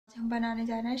हम बनाने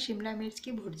जा रहे हैं शिमला मिर्च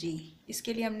की भुर्जी।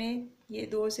 इसके लिए हमने ये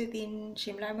 2 से 3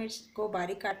 शिमला मिर्च को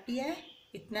बारीक काट लिया है।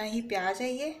 इतना ही प्याज है,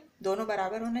 ये दोनों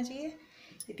बराबर होना चाहिए।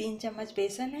 ये 3 चम्मच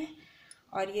बेसन है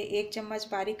और ये 1 चम्मच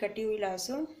बारीक कटी हुई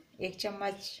लहसुन, 1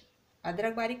 चम्मच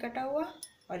अदरक बारीक कटा हुआ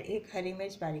और 1 हरी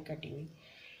मिर्च बारीक कटी हुई,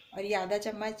 और ये आधा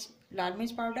चम्मच लाल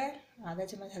मिर्च पाउडर, आधा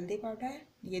चम्मच हल्दी पाउडर,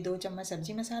 ये 2 चम्मच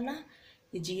सब्जी मसाला,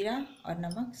 ये जीरा और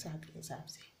नमक स्वाद के हिसाब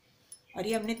से। और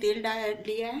ये हमने तेल डाल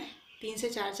लिया है 3 से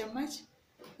 4 चम्मच।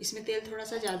 इसमें तेल थोड़ा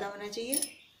सा ज़्यादा होना चाहिए।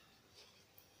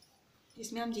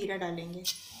 इसमें हम जीरा डालेंगे।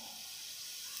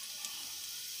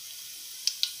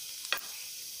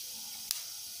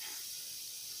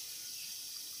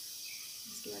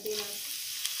 इसके बाद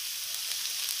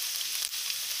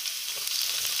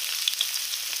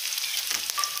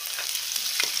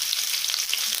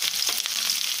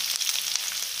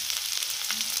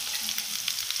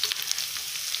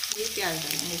ये प्याज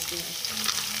डालेंगे। इसके बाद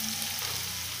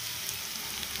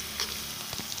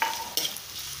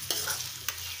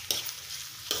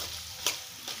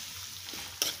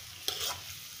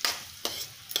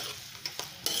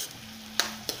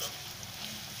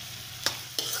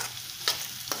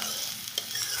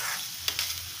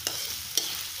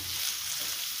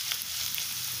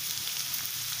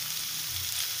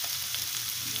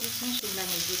इसमें शिमला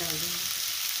मिर्च डाल देंगे।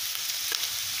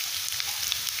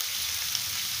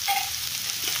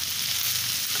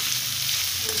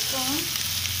 इसको हम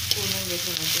भूनेंगे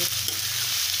थोड़ा देर।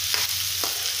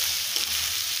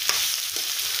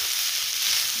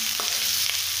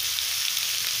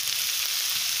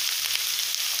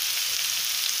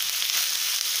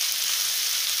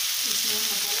 इसमें हम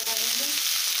मसाला डालेंगे।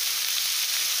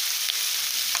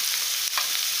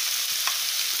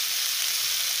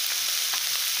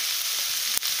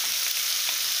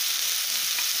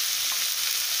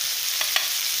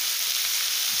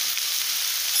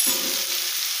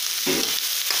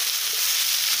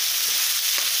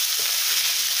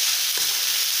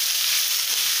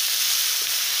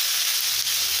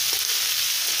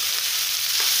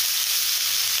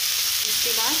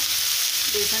 इसके बाद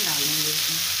बेसन डाल देंगे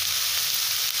इसमें।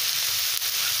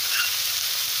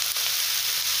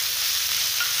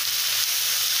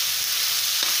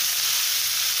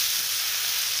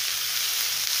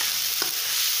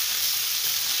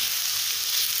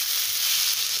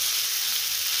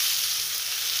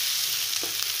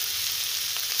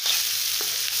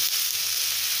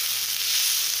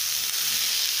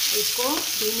 इसको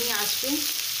धीमी आंच पे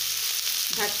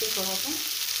ढक के थोड़ा सा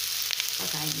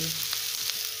पकाएंगे।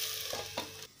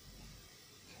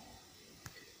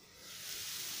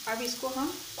 अब इसको हम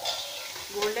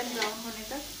गोल्डन ब्राउन होने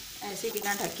तक ऐसे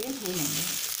बिना ढके भूनेंगे।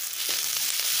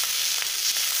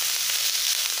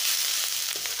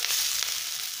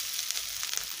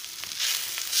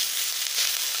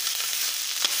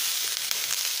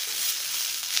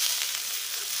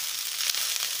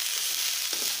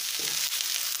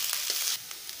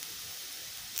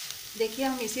 देखिए,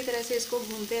 हम इसी तरह से इसको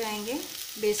भूनते रहेंगे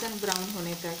बेसन ब्राउन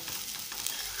होने तक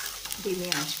धीमी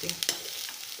आंच पे।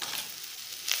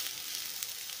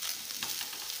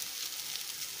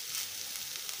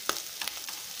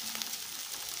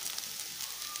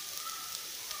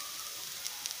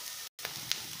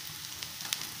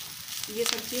 ये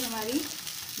सब्ज़ी हमारी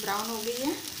ब्राउन हो गई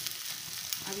है।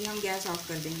 अभी हम गैस ऑफ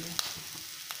कर देंगे।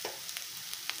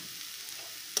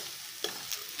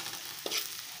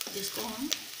 इसको हम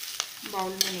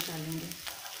बाउल में निकालेंगे।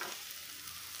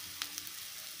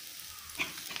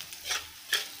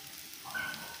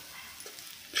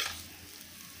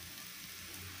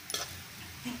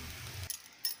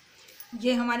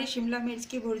 ये हमारी शिमला मिर्च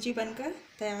की भुर्जी बनकर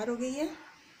तैयार हो गई है।